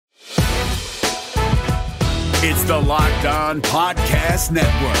It's the Locked On Podcast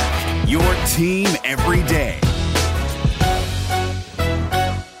Network, your team every day.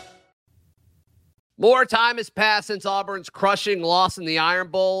 More time has passed since Auburn's crushing loss in the Iron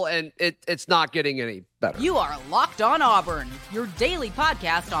Bowl, and it's not getting any better. You are Locked On Auburn, your daily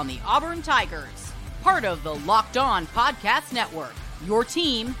podcast on the Auburn Tigers. Part of the Locked On Podcast Network, your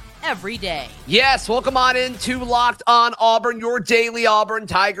team every day. Yes, welcome on into Locked On Auburn, your daily Auburn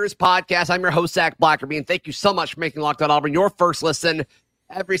Tigers podcast. I'm your host, Zach Blackerby, and thank you so much for making Locked On Auburn your first listen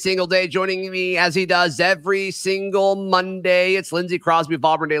every single day. Joining me as he does every single Monday, it's Lindsey Crosby of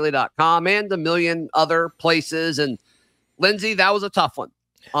AuburnDaily.com and a million other places. And Lindsey, that was a tough one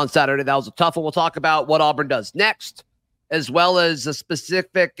on Saturday. That was a tough one. We'll talk about what Auburn does next, as well as a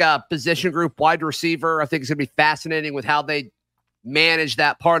specific position group, wide receiver. I think it's going to be fascinating with how they manage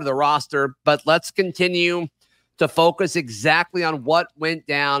that part of the roster. But let's continue to focus exactly on what went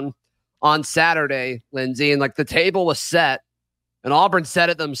down on Saturday, Lindsey. And like the table was set, and Auburn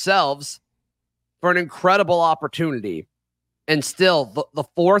set it themselves for an incredible opportunity. And still, the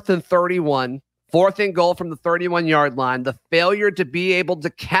 4th and 31, 4th and goal from the 31-yard line, the failure to be able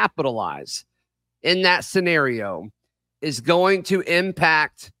to capitalize in that scenario is going to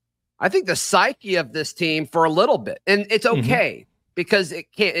impact, I think, the psyche of this team for a little bit. And it's okay because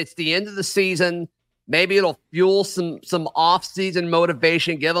it's the end of the season. Maybe it'll fuel some off-season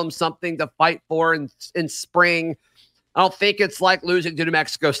motivation, give them something to fight for in spring. I don't think it's like losing to New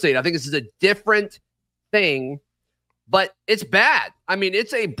Mexico State. I think this is a different thing, but it's bad. I mean,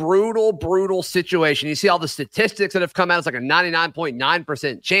 it's a brutal, brutal situation. You see all the statistics that have come out. It's like a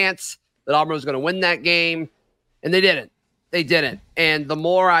 99.9% chance that Auburn was going to win that game, and they didn't. They didn't. And the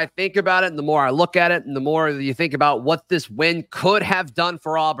more I think about it, and the more I look at it, and the more you think about what this win could have done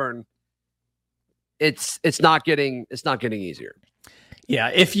for Auburn, it's not getting easier.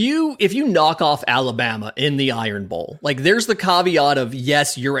 Yeah, if you knock off Alabama in the Iron Bowl, like there's the caveat of,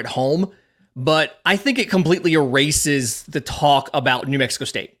 yes, you're at home, but I think it completely erases the talk about New Mexico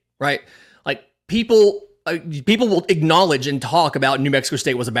State, right? Like people will acknowledge and talk about New Mexico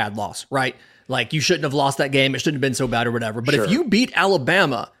State was a bad loss, right? Like you shouldn't have lost that game. It shouldn't have been so bad or whatever. But If you beat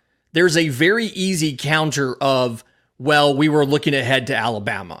Alabama, there's a very easy counter of, well, we were looking ahead to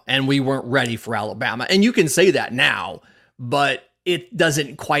Alabama and we weren't ready for Alabama. And you can say that now, but it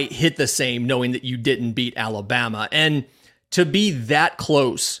doesn't quite hit the same knowing that you didn't beat Alabama. And to be that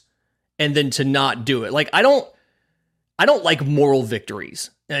close and then to not do it. Like I don't like moral victories.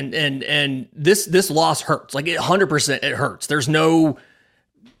 And this loss hurts. Like 100% it hurts. There's no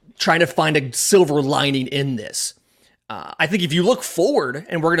trying to find a silver lining in this. I think if you look forward,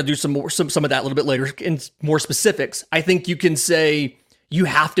 and we're going to do some of that a little bit later in more specifics, I think you can say you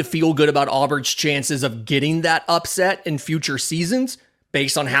have to feel good about Auburn's chances of getting that upset in future seasons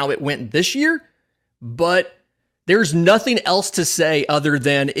based on how it went this year. But there's nothing else to say other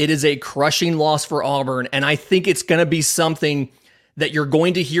than it is a crushing loss for Auburn. And I think it's going to be something that you're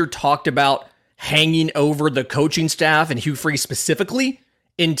going to hear talked about hanging over the coaching staff and Hugh Freeze specifically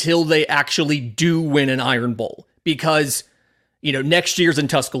until they actually do win an Iron Bowl. Because, next year's in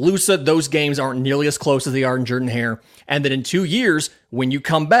Tuscaloosa, those games aren't nearly as close as they are in Jordan-Hare. And then in 2 years, when you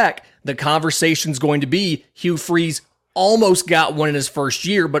come back, the conversation's going to be Hugh Freeze almost got one in his first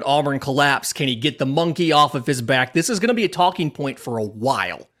year, but Auburn collapsed. Can he get the monkey off of his back? This is going to be a talking point for a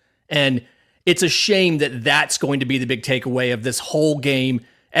while. And it's a shame that that's going to be the big takeaway of this whole game.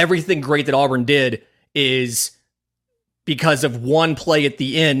 Everything great that Auburn did is because of one play at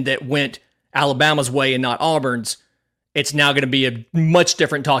the end that went Alabama's way and not Auburn's. It's now going to be a much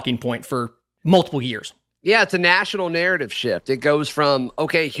different talking point for multiple years. Yeah, it's a national narrative shift. It goes from,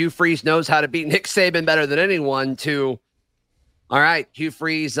 okay, Hugh Freeze knows how to beat Nick Saban better than anyone to, all right, Hugh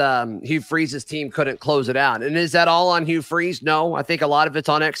Freeze's team couldn't close it out. And is that all on Hugh Freeze? No, I think a lot of it's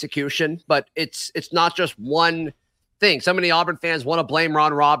on execution, but it's not just one thing. So many Auburn fans want to blame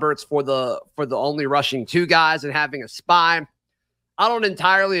Ron Roberts for the only rushing two guys and having a spy. I don't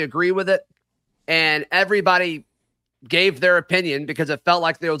entirely agree with it. And everybody gave their opinion because it felt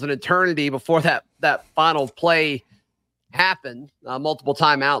like there was an eternity before that final play happened. Multiple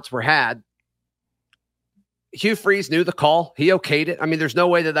timeouts were had. Hugh Freeze knew the call. He okayed it. I mean, there's no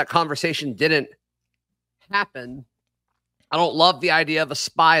way that conversation didn't happen. I don't love the idea of a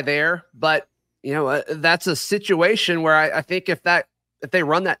spy there, but that's a situation where I think if they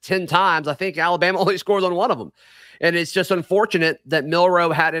run that 10 times, I think Alabama only scores on one of them. And it's just unfortunate that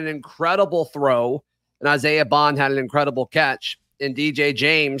Milroe had an incredible throw and Isaiah Bond had an incredible catch. And DJ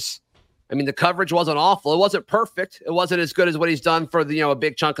James, I mean, the coverage wasn't awful. It wasn't perfect. It wasn't as good as what he's done for a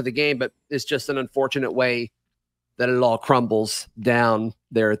big chunk of the game, but it's just an unfortunate way that it all crumbles down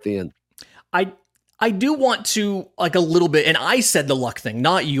there at the end. I do want to, like, a little bit, and I said the luck thing,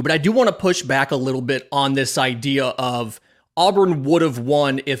 not you, but I do want to push back a little bit on this idea of Auburn would have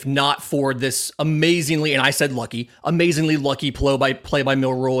won if not for this amazingly, and I said amazingly lucky play by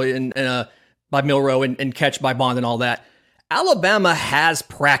Milroe and catch by Bond and all that. Alabama has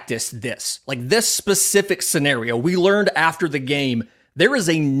practiced this, like this specific scenario. We learned after the game, there is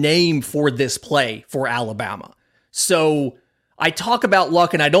a name for this play for Alabama. So I talk about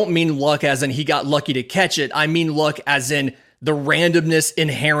luck, and I don't mean luck as in he got lucky to catch it. I mean luck as in the randomness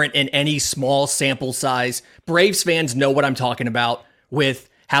inherent in any small sample size. Braves fans know what I'm talking about with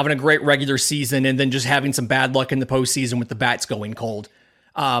having a great regular season and then just having some bad luck in the postseason with the bats going cold.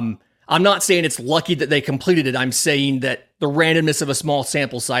 I'm not saying it's lucky that they completed it. I'm saying that the randomness of a small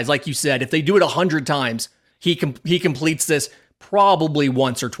sample size, like you said, if they do it 100 times, he completes this probably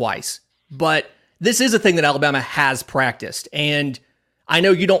once or twice. But this is a thing that Alabama has practiced. And I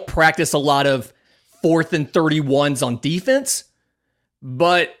know you don't practice a lot of 4th and 31s on defense,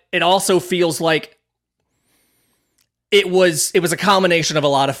 but it also feels like it was a combination of a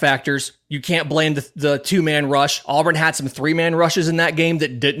lot of factors. You can't blame the 2-man rush. Auburn had some 3-man rushes in that game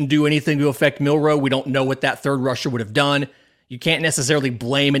that didn't do anything to affect Milroe. We don't know what that third rusher would have done. You can't necessarily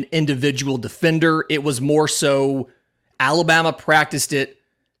blame an individual defender. It was more so Alabama practiced it,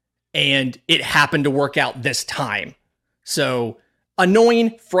 and it happened to work out this time. So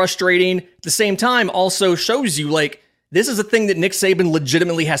annoying, frustrating, at the same time also shows you, like, this is a thing that Nick Saban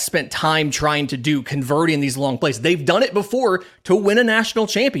legitimately has spent time trying to do, converting these long plays. They've done it before to win a national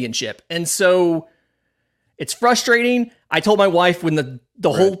championship. And so it's frustrating. I told my wife when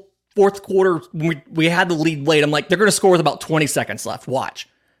the whole fourth quarter, we had the lead late, I'm like, they're going to score with about 20 seconds left. Watch.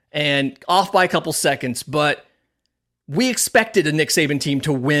 And off by a couple seconds, but we expected a Nick Saban team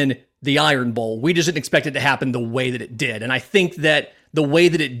to win the Iron Bowl. We just didn't expect it to happen the way that it did. And I think that the way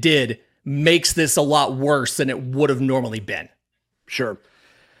that it did makes this a lot worse than it would have normally been. Sure.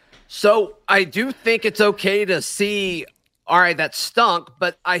 So I do think it's okay to see, all right, that stunk,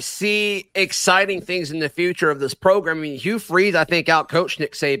 but I see exciting things in the future of this program. I mean, Hugh Freeze, I think, outcoached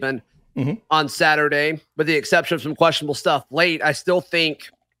Nick Saban on Saturday, with the exception of some questionable stuff late. I still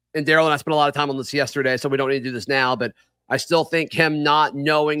think, and Daryl and I spent a lot of time on this yesterday, so we don't need to do this now, but I still think him not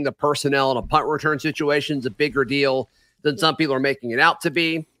knowing the personnel in a punt return situation is a bigger deal than some people are making it out to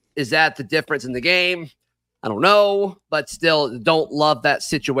be. Is that the difference in the game? I don't know, but still don't love that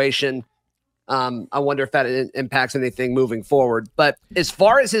situation. I wonder if that impacts anything moving forward. But as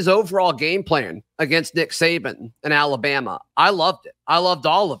far as his overall game plan against Nick Saban and Alabama, I loved it. I loved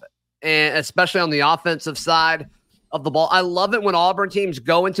all of it, and especially on the offensive side of the ball. I love it when Auburn teams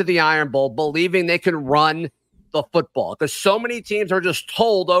go into the Iron Bowl believing they can run the football, because so many teams are just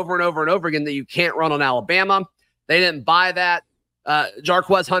told over and over and over again that you can't run on Alabama. They didn't buy that.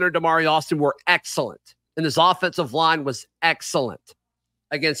 Jarquez Hunter, Damari Austin were excellent, and this offensive line was excellent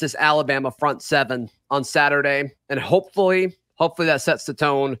against this Alabama front seven on Saturday. And hopefully that sets the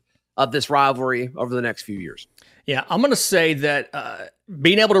tone of this rivalry over the next few years. Yeah, I'm going to say that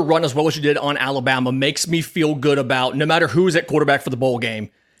being able to run as well as you did on Alabama makes me feel good about, no matter who's at quarterback for the bowl game,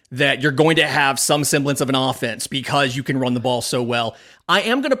 that you're going to have some semblance of an offense because you can run the ball so well. I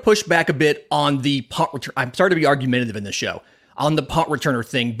am going to push back a bit on the punt return. I'm starting to be argumentative in this show on the punt returner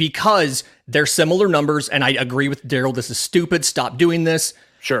thing because they're similar numbers, and I agree with Daryl. This is stupid. Stop doing this.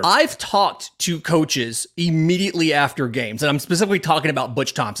 Sure. I've talked to coaches immediately after games, and I'm specifically talking about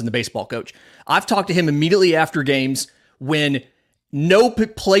Butch Thompson, the baseball coach. I've talked to him immediately after games when no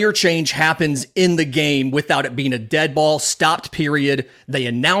player change happens in the game without it being a dead ball, stopped period. They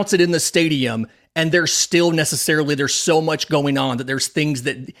announce it in the stadium, and there's so much going on that there's things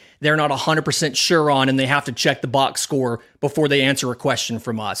that they're not 100% sure on, and they have to check the box score before they answer a question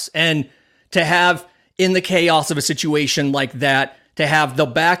from us. And to have, in the chaos of a situation like that, to have the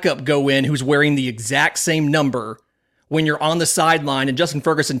backup go in who's wearing the exact same number when you're on the sideline, and Justin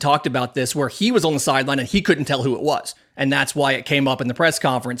Ferguson talked about this, where he was on the sideline and he couldn't tell who it was. And that's why it came up in the press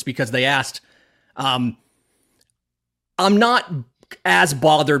conference, because they asked, I'm not as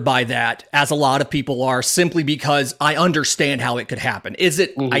bothered by that as a lot of people are, simply because I understand how it could happen. Is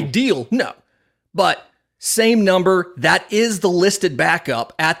it ideal? No. But same number, that is the listed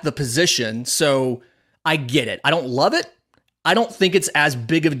backup at the position. So I get it. I don't love it. I don't think it's as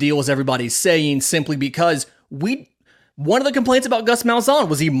big of a deal as everybody's saying, simply because one of the complaints about Gus Malzahn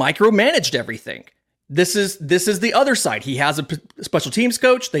was he micromanaged everything. This is the other side. He has a special teams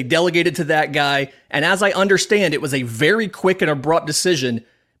coach. They delegated to that guy. And as I understand, it was a very quick and abrupt decision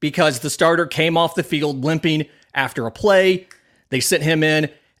because the starter came off the field limping after a play. They sent him in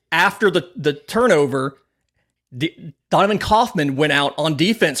after the turnover. Donovan Kaufman went out on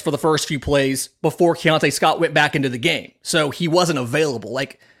defense for the first few plays before Keontae Scott went back into the game. So he wasn't available.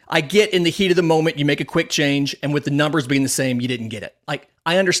 Like, I get in the heat of the moment, you make a quick change, and with the numbers being the same, you didn't get it. Like,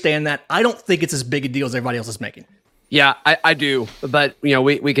 I understand that. I don't think it's as big a deal as everybody else is making. Yeah, I do. But,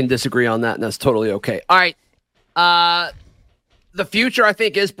 we can disagree on that, and that's totally okay. All right. The future, I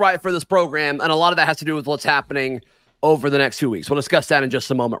think, is bright for this program, and a lot of that has to do with what's happening over the next 2 weeks. We'll discuss that in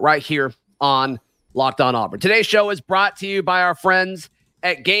just a moment, right here on Locked On Auburn. Today's show is brought to you by our friends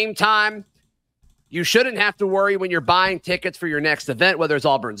at Game Time. You shouldn't have to worry when you're buying tickets for your next event, whether it's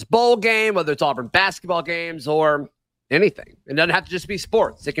Auburn's bowl game, whether it's Auburn basketball games, or anything. It doesn't have to just be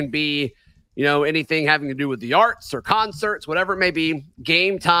sports. It can be, anything having to do with the arts or concerts, whatever it may be.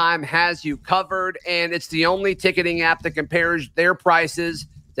 Game Time has you covered, and it's the only ticketing app that compares their prices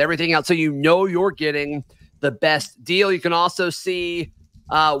to everything else, so you're getting the best deal. You can also see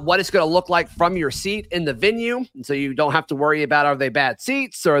what it's going to look like from your seat in the venue. And so you don't have to worry about, are they bad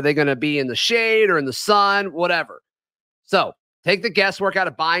seats, or are they going to be in the shade or in the sun, whatever. So take the guesswork out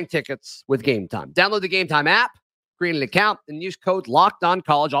of buying tickets with Game Time. Download the Game Time app, create an account, and use code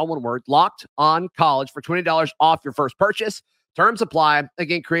LOCKEDONCollege, all one word, LOCKEDONCollege, for $20 off your first purchase. Terms apply.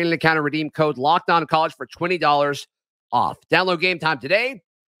 Again, create an account and redeem code LOCKEDONCollege for $20 off. Download Game Time today.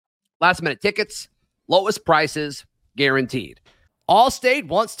 Last minute tickets, lowest prices guaranteed. Allstate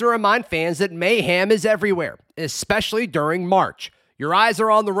wants to remind fans that mayhem is everywhere, especially during March. Your eyes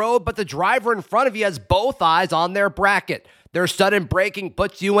are on the road, but the driver in front of you has both eyes on their bracket. Their sudden braking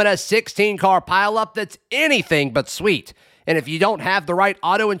puts you in a 16-car pileup that's anything but sweet. And if you don't have the right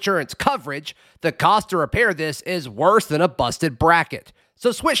auto insurance coverage, the cost to repair this is worse than a busted bracket.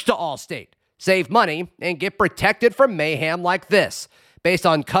 So switch to Allstate, save money, and get protected from mayhem like this. Based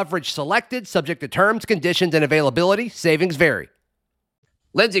on coverage selected, subject to terms, conditions, and availability, savings vary.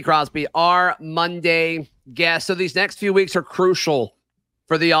 Lindsey Crosby, our Monday guest. So these next few weeks are crucial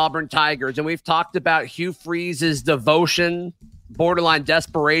for the Auburn Tigers. And we've talked about Hugh Freeze's devotion, borderline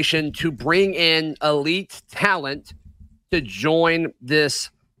desperation to bring in elite talent to join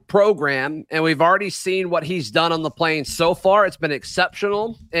this program. And we've already seen what he's done on the Plains so far. It's been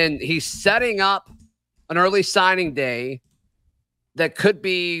exceptional. And he's setting up an early signing day that could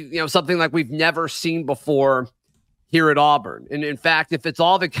be, something like we've never seen before here at Auburn. And in fact, if it's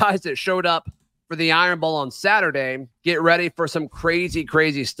all the guys that showed up for the Iron Bowl on Saturday, get ready for some crazy,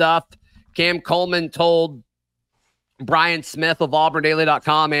 crazy stuff. Cam Coleman told Brian Smith of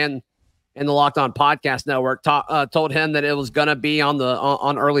AuburnDaily.com and the Locked On Podcast Network, told him that it was going to be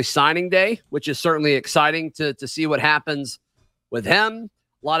on early signing day, which is certainly exciting to see what happens with him.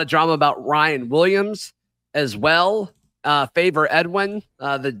 A lot of drama about Ryan Williams as well. Favor Edwin,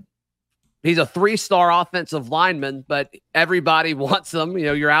 he's a 3-star offensive lineman, but everybody wants him.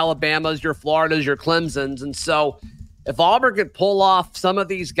 Your Alabamas, your Floridas, your Clemsons. And so if Auburn could pull off some of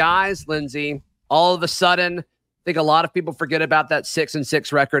these guys, Lindsey, all of a sudden, I think a lot of people forget about that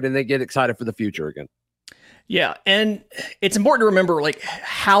 6-6 record and they get excited for the future again. Yeah, and it's important to remember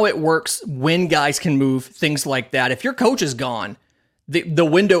how it works when guys can move, things like that. If your coach is gone, the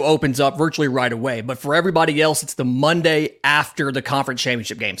window opens up virtually right away. But for everybody else, it's the Monday after the conference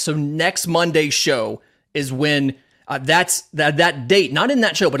championship game. So next Monday's show is when that date, not in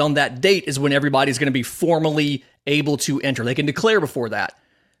that show, but on that date is when everybody's going to be formally able to enter. They can declare before that.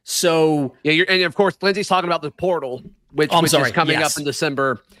 So yeah, and of course, Lindsey's talking about the portal, which is coming up in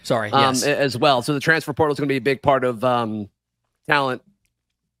December. As well. So the transfer portal is going to be a big part of talent,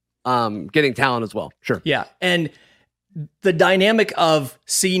 getting talent as well. Sure. Yeah, and the dynamic of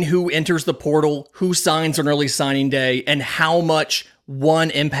seeing who enters the portal, who signs on early signing day, and how much one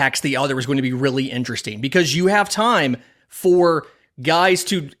impacts the other is going to be really interesting, because you have time for guys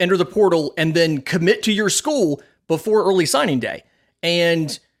to enter the portal and then commit to your school before early signing day.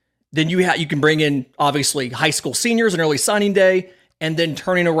 And then you can bring in, obviously, high school seniors on early signing day, and then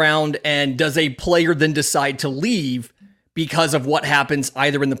turning around, and does a player then decide to leave because of what happens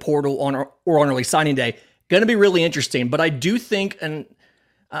either in the portal or on early signing day? Going to be really interesting. But I do think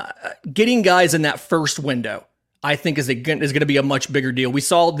getting guys in that first window, I think is going to be a much bigger deal. We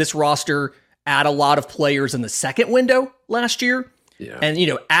saw this roster add a lot of players in the second window last year. Yeah. And,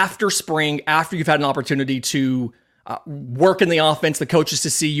 after spring, after you've had an opportunity to work in the offense, the coaches to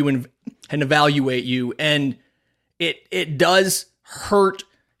see you and evaluate you. And it does hurt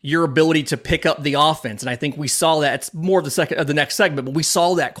your ability to pick up the offense. And I think we saw that. It's more of the next segment, but we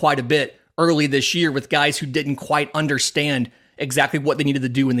saw that quite a bit early this year with guys who didn't quite understand exactly what they needed to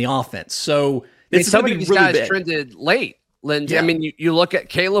do in the offense. So some of these really guys trended late, Lindsey. Yeah. I mean, you look at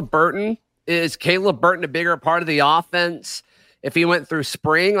Caleb Burton. Is Caleb Burton a bigger part of the offense if he went through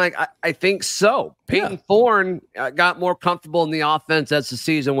spring? Like, I think so. Peyton Thorne got more comfortable in the offense as the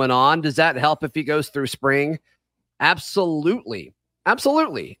season went on. Does that help if he goes through spring? Absolutely.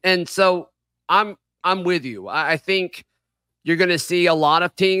 Absolutely. And so I'm with you. I think you're going to see a lot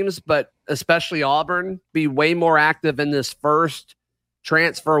of teams, but especially Auburn, be way more active in this first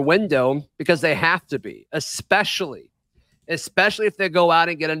transfer window because they have to be, especially if they go out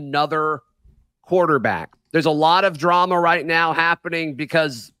and get another quarterback. There's a lot of drama right now happening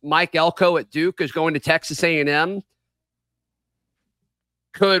because Mike Elko at Duke is going to Texas A&M.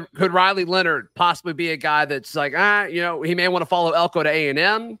 Could Riley Leonard possibly be a guy that's like, he may want to follow Elko to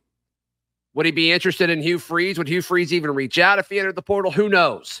A&M? Would he be interested in Hugh Freeze? Would Hugh Freeze even reach out if he entered the portal? Who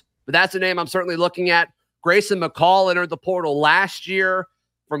knows? But that's a name I'm certainly looking at. Grayson McCall entered the portal last year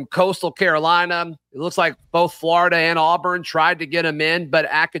from Coastal Carolina. It looks like both Florida and Auburn tried to get him in, but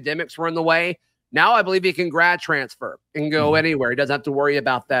academics were in the way. Now I believe he can grad transfer and go anywhere. He doesn't have to worry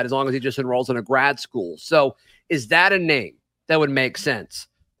about that as long as he just enrolls in a grad school. So is that a name that would make sense?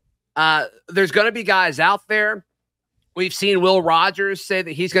 There's going to be guys out there. We've seen Will Rogers say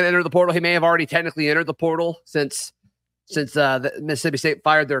that he's going to enter the portal. He may have already technically entered the portal since the Mississippi State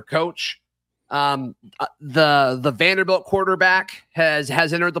fired their coach. The Vanderbilt quarterback has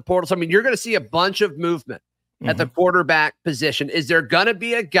entered the portal. So, I mean, you're going to see a bunch of movement at the quarterback position. Is there going to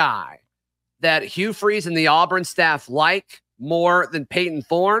be a guy that Hugh Freeze and the Auburn staff like more than Peyton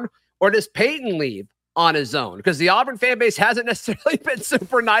Thorne? Or does Peyton leave on his own? Because the Auburn fan base hasn't necessarily been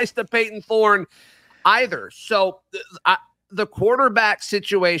super nice to Peyton Thorne either. So the quarterback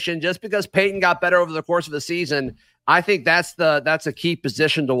situation, just because Peyton got better over the course of the season, I think that's a key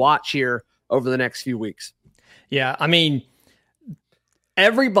position to watch here over the next few weeks. Yeah, I mean, a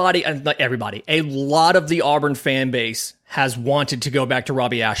lot of the Auburn fan base has wanted to go back to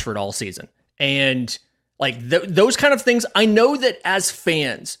Robbie Ashford all season. And like those kind of things, I know that as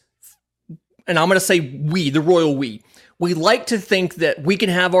fans, and I'm going to say the royal we like to think that we can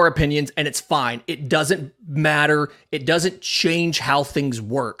have our opinions and it's fine. It doesn't matter. It doesn't change how things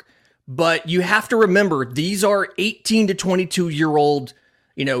work. But you have to remember, these are 18 to 22-year-old,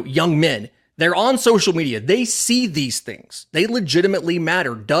 young men. They're on social media. They see these things. They legitimately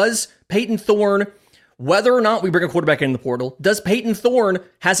matter. Does Peyton Thorne, whether or not we bring a quarterback in the portal,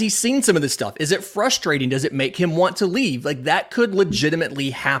 has he seen some of this stuff? Is it frustrating? Does it make him want to leave? Like, that could legitimately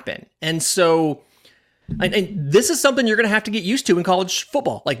happen. And so, and this is something you're going to have to get used to in college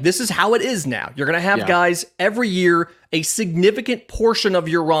football. Like, this is how it is now. You're going to have guys every year, a significant portion of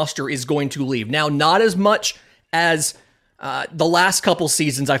your roster is going to leave. Now, not as much as the last couple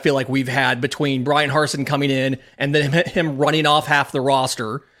seasons I feel like we've had between Brian Harsin coming in and then him running off half the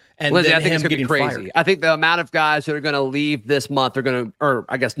roster. And Lindsay, then I think it's going to be crazy. Fired. I think the amount of guys that are going to leave this month or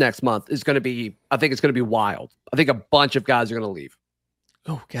I guess next month is going to be, I think it's going to be wild. I think a bunch of guys are going to leave.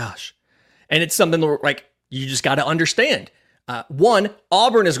 Oh gosh. And it's something like you just got to understand. One,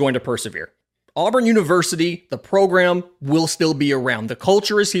 Auburn is going to persevere. Auburn University, the program will still be around. The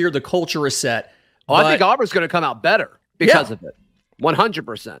culture is here. The culture is set. I think Auburn's going to come out better because of it.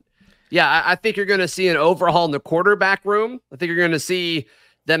 100%. Yeah, I think you're going to see an overhaul in the quarterback room. I think you're going to see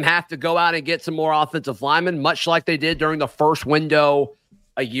them have to go out and get some more offensive linemen, much like they did during the first window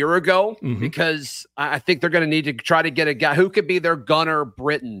a year ago, because I think they're going to need to try to get a guy who could be their Gunnar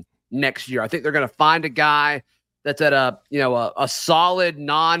Britton next year. I think they're going to find a guy that's at a solid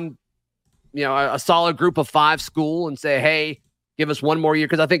a solid group of 5 school and say, hey, give us one more year.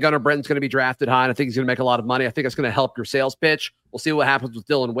 Because I think Gunnar Britton's going to be drafted high, and I think he's going to make a lot of money. I think it's going to help your sales pitch. We'll see what happens with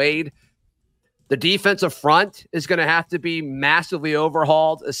Dylan Wade. The defensive front is going to have to be massively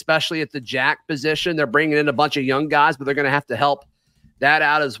overhauled, especially at the jack position. They're bringing in a bunch of young guys, but they're going to have to help that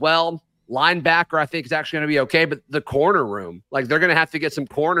out as well. Linebacker, I think, is actually going to be okay, but the corner room, like they're going to have to get some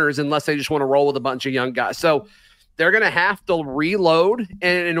corners unless they just want to roll with a bunch of young guys. So they're going to have to reload,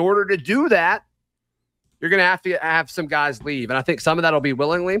 and in order to do that, you're going to have some guys leave. And I think some of that will be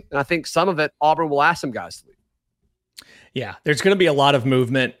willingly, and I think some of it Auburn will ask some guys to leave. Yeah, there's going to be a lot of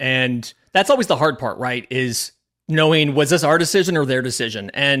movement, and that's always the hard part, right? Is knowing, was this our decision or their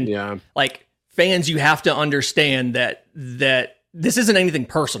decision? And like fans, you have to understand that this isn't anything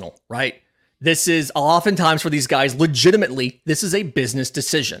personal, right? This is oftentimes for these guys, legitimately, this is a business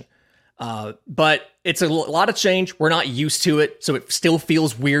decision. But it's a lot of change. We're not used to it, so it still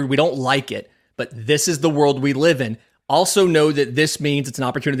feels weird. We don't like it, but this is the world we live in. Also know that this means it's an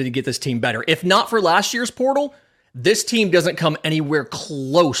opportunity to get this team better. If not for last year's portal, this team doesn't come anywhere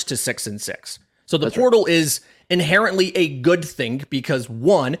close to 6-6. So the portal is inherently a good thing because,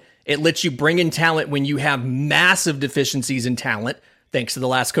 one, it lets you bring in talent when you have massive deficiencies in talent, thanks to the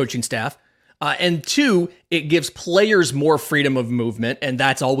last coaching staff. And two, it gives players more freedom of movement, and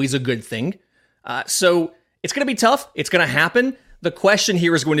that's always a good thing. So it's going to be tough. It's going to happen. The question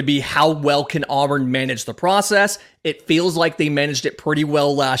here is going to be how well can Auburn manage the process? It feels like they managed it pretty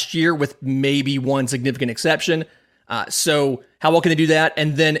well last year with maybe one significant exception. So how well can they do that?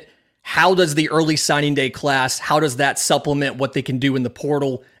 And then how does the early signing day class, how does that supplement what they can do in the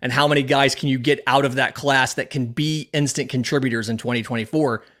portal? And how many guys can you get out of that class that can be instant contributors in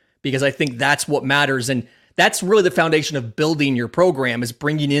 2024? Because I think that's what matters. And that's really the foundation of building your program, is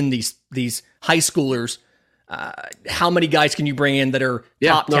bringing in these high schoolers. How many guys can you bring in that are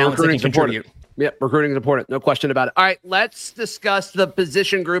top talents that can contribute? Yep, recruiting is important. No question about it. All right, let's discuss the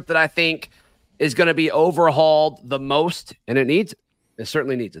position group that I think is going to be overhauled the most, and it needs it. It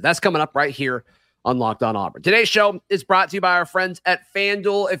certainly needs it. That's coming up right here on Locked On Auburn. Today's show is brought to you by our friends at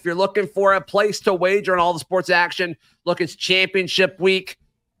FanDuel. If you're looking for a place to wager on all the sports action, look, it's championship week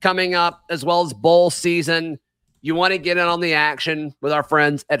coming up, as well as bowl season. You want to get in on the action with our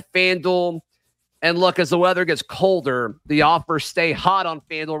friends at FanDuel. And look, as the weather gets colder, the offers stay hot on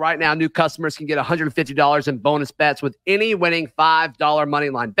FanDuel. Right now, new customers can get $150 in bonus bets with any winning $5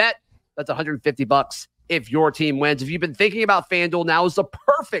 moneyline bet. That's $150 if your team wins. If you've been thinking about FanDuel, now is the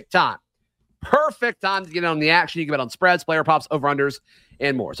perfect time. Perfect time to get in on the action. You can bet on spreads, player props, over-unders,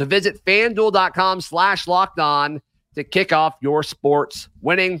 and more. So visit FanDuel.com/LockedOn to kick off your sports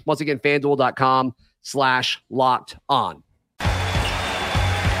winning. Once again, FanDuel.com/LockedOn.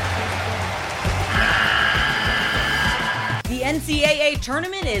 The NCAA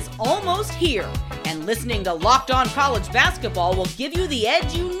tournament is almost here, and listening to Locked On College Basketball will give you the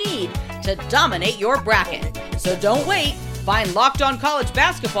edge you need to dominate your bracket. So don't wait. Find Locked On College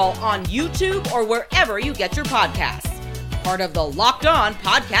Basketball on YouTube or wherever you get your podcasts. Part of the Locked On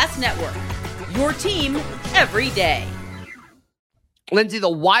Podcast Network. Your team every day. Lindsay, the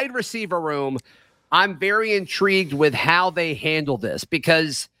wide receiver room, I'm very intrigued with how they handle this,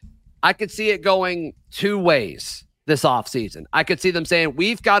 because I could see it going two ways this offseason. I could see them saying,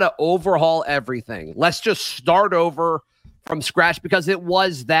 we've got to overhaul everything. Let's just start over from scratch, because it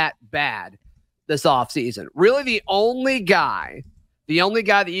was that bad this offseason. Really, the only guy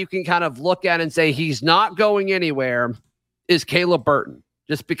that you can kind of look at and say he's not going anywhere is Caleb Burton,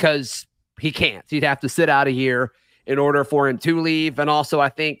 just because he can't. He'd have to sit out a year in order for him to leave. And also, I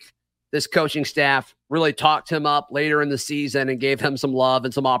think this coaching staff really talked him up later in the season and gave him some love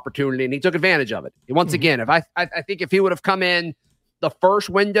and some opportunity, and he took advantage of it. And once again, if I think if he would have come in the first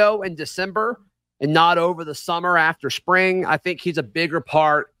window in December and not over the summer after spring, I think he's a bigger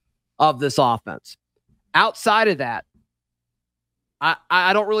part of this offense. Outside of that,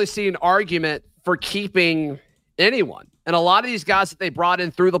 I don't really see an argument for keeping anyone. And a lot of these guys that they brought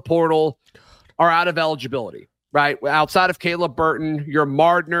in through the portal are out of eligibility. Right, outside of Caleb Burton, your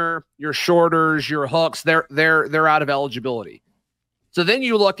Mardner, your Shorters, your Hooks, they're out of eligibility. So then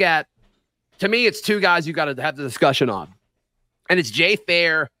you look at, to me, it's two guys you got to have the discussion on, and it's Jay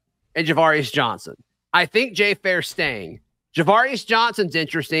Fair and Javarius Johnson. I think Jay Fair's staying. Javarius Johnson's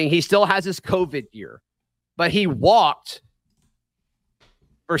interesting. He still has his COVID year, but he walked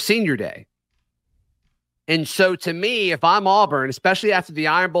for senior day. And so to me, if I'm Auburn, especially after the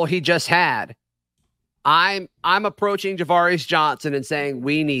Iron Bowl he just had, I'm approaching Javarius Johnson and saying,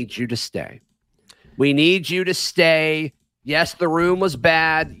 we need you to stay. We need you to stay. Yes, the room was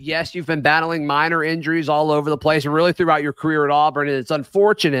bad. Yes, you've been battling minor injuries all over the place and really throughout your career at Auburn, and it's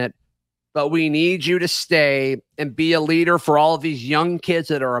unfortunate, but we need you to stay and be a leader for all of these young kids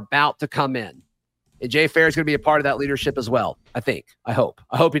that are about to come in. And Jay Fair is going to be a part of that leadership as well, I think. I hope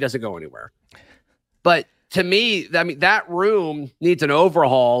he doesn't go anywhere. But to me, I mean, that room needs an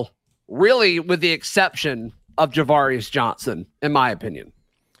overhaul, really, with the exception of Javarius Johnson, in my opinion.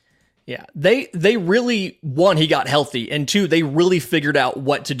 Yeah, they really, one, he got healthy, and two, they really figured out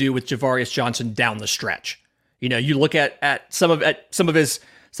what to do with Javarius Johnson down the stretch. You know, you look at some of his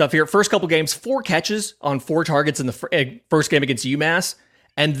stuff here. First couple games, 4 catches on 4 targets in the first game against UMass,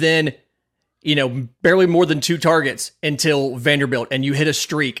 and then, you know, barely more than 2 targets until Vanderbilt, and you hit a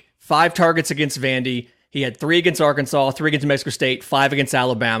streak. 5 targets against Vandy. He had 3 against Arkansas, 3 against New Mexico State, 5 against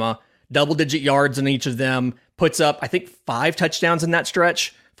Alabama. Double-digit yards in each of them. Puts up, I think, 5 touchdowns in that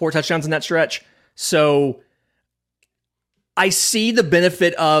stretch. 4 touchdowns in that stretch. So I see the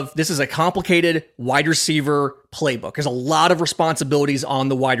benefit of this is a complicated wide receiver playbook. There's a lot of responsibilities on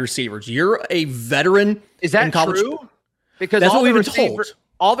the wide receivers. You're a veteran. Is that true? Because that's what we've been told.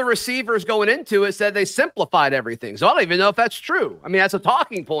 All the receivers going into it said they simplified everything. So I don't even know if that's true. I mean, that's a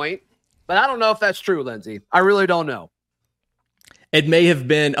talking point, but I don't know if that's true, Lindsay. I really don't know. It may have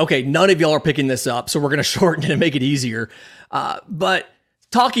been, okay, none of y'all are picking this up, so we're going to shorten it and make it easier. But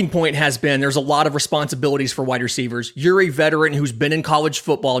talking point has been there's a lot of responsibilities for wide receivers. You're a veteran who's been in college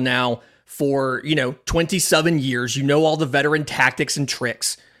football now for, 27 years. You know all the veteran tactics and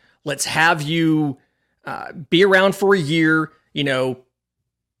tricks. Let's have you be around for a year, make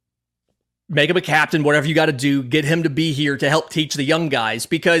him a captain, whatever you got to do, get him to be here to help teach the young guys.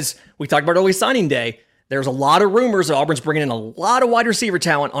 Because we talked about early signing day. There's a lot of rumors that Auburn's bringing in a lot of wide receiver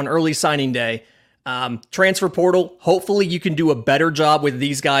talent on early signing day. Transfer portal, hopefully you can do a better job with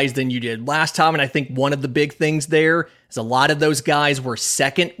these guys than you did last time. And I think one of the big things there is a lot of those guys were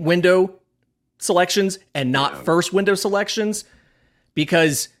second window selections and not first window selections,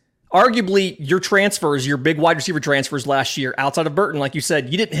 because arguably your transfers, your big wide receiver transfers last year outside of Burton, like you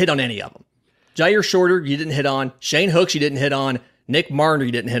said, you didn't hit on any of them. Jair Shorter, you didn't hit on. Shane Hooks, you didn't hit on. Nick Marner,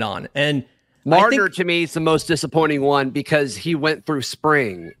 you didn't hit on. And Marner, to me, is the most disappointing one because he went through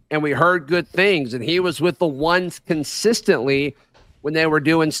spring and we heard good things, and he was with the ones consistently when they were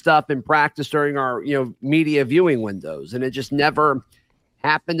doing stuff in practice during our, media viewing windows, and it just never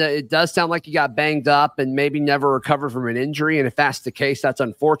happened. It does sound like he got banged up and maybe never recovered from an injury, and if that's the case, that's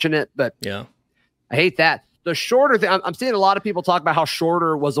unfortunate, but yeah, I hate that. The Shorter thing, I'm seeing a lot of people talk about how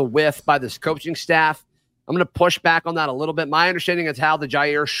Shorter was a whiff by this coaching staff. I'm going to push back on that a little bit. My understanding is how the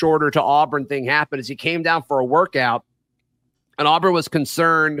Jair Shorter to Auburn thing happened is he came down for a workout, and Auburn was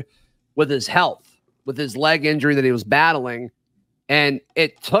concerned with his health, with his leg injury that he was battling, and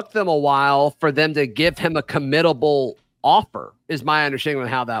it took them a while for them to give him a committable offer, is my understanding of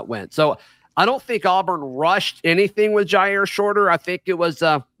how that went. So I don't think Auburn rushed anything with Jair Shorter. I think it was,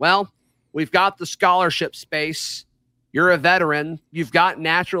 we've got the scholarship space. You're a veteran. You've got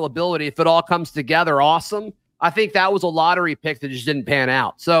natural ability. If it all comes together, awesome. I think that was a lottery pick that just didn't pan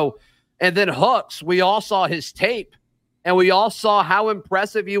out. So, and then Hooks, we all saw his tape, and we all saw how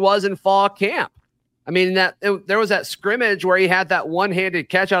impressive he was in fall camp. I mean, there was that scrimmage where he had that one-handed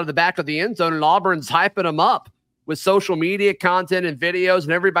catch out of the back of the end zone, and Auburn's hyping him up with social media content and videos,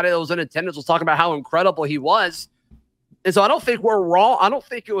 and everybody that was in attendance was talking about how incredible he was. And so I don't think we're wrong. I don't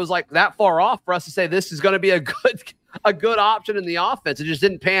think it was like that far off for us to say this is going to be a good option in the offense. It just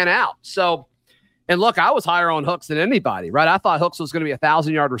didn't pan out. So, and look, I was higher on Hooks than anybody, right? I thought Hooks was going to be a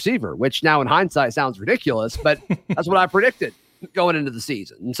 1,000-yard receiver, which now in hindsight sounds ridiculous, but that's what I predicted going into the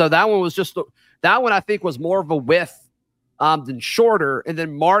season. And so that one I think was more of a whiff than Shorter. And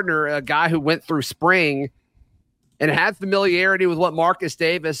then Martner, a guy who went through spring and had familiarity with what Marcus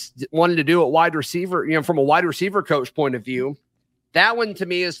Davis wanted to do at wide receiver, from a wide receiver coach point of view. That one to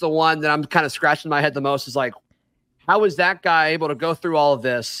me is the one that I'm kind of scratching my head the most, is like, how is that guy able to go through all of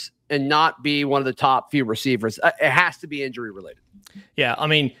this and not be one of the top few receivers? It has to be injury related. Yeah. I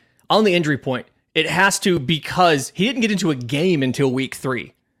mean, on the injury point, it has to, because he didn't get into a game until week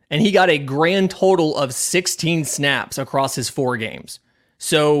 3, and he got a grand total of 16 snaps across his 4 games.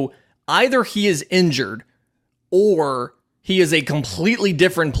 So either he is injured or he is a completely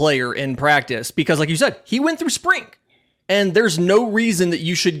different player in practice, because like you said, he went through spring, and there's no reason that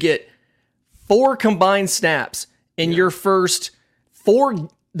you should get 4 combined snaps in your first 4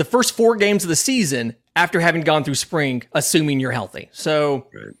 games of the season after having gone through spring, assuming you're healthy. So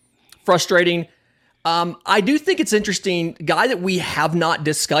frustrating. I do think it's interesting. Guy that we have not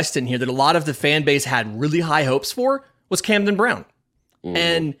discussed in here that a lot of the fan base had really high hopes for was Camden Brown.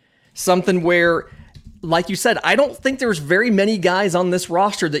 And something where, like you said, I don't think there's very many guys on this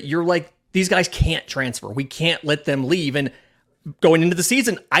roster that you're like, these guys can't transfer. We can't let them leave. And going into the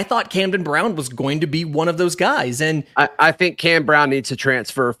season, I thought Camden Brown was going to be one of those guys. And I think Cam Brown needs to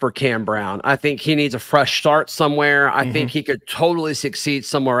transfer for Cam Brown. I think he needs a fresh start somewhere. I think he could totally succeed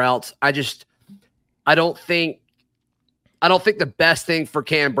somewhere else. I don't think the best thing for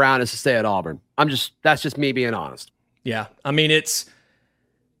Cam Brown is to stay at Auburn. That's just me being honest. Yeah. I mean,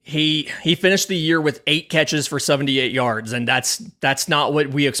 he finished the year with 8 catches for 78 yards, and that's not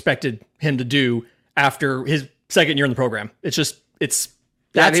what we expected him to do after his second year in the program. He was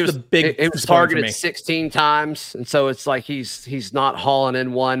targeted 16 times, and so it's like he's not hauling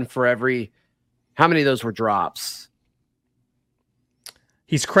in one for every. How many of those were drops?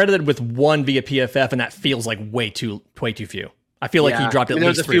 He's credited with 1 via PFF, and that feels like way too few. I feel like he dropped at least 3 or 4. There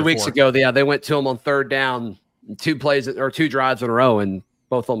was a few weeks ago. Yeah, they went to him on 3rd down, 2 plays or 2 drives in a row, and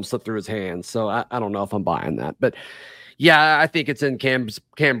both of them slipped through his hands. So I don't know if I'm buying that, but yeah, I think it's in Cam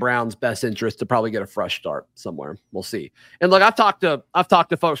Brown's best interest to probably get a fresh start somewhere. We'll see. And look, I've talked to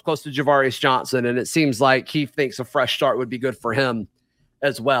folks close to Javarius Johnson, and it seems like he thinks a fresh start would be good for him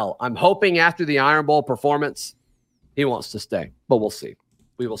as well. I'm hoping after the Iron Bowl performance, he wants to stay, but we'll see.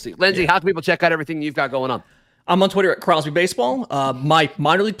 We will see. Lindsay, how can people check out everything you've got going on? I'm on Twitter at Crosby Baseball. My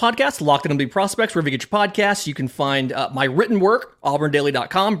minor league podcast, Locked On MLB Prospects, wherever you get your podcasts. You can find my written work,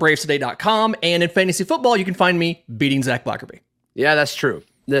 auburndaily.com, bravestoday.com, and in fantasy football, you can find me beating Zach Blackerby. Yeah, that's true.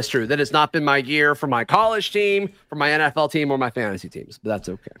 That's true. That has not been my year for my college team, for my NFL team, or my fantasy teams, but that's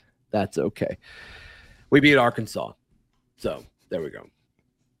okay. That's okay. We beat Arkansas. So there we go.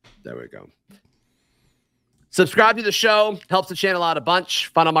 There we go. Subscribe to the show. Helps the channel out a bunch.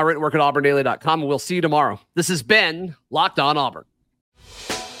 Find out my written work at auburndaily.com. And we'll see you tomorrow. This has been Locked On Auburn.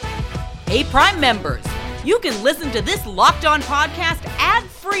 Hey, Prime members, you can listen to this Locked On podcast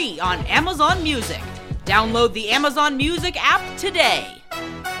ad-free on Amazon Music. Download the Amazon Music app today.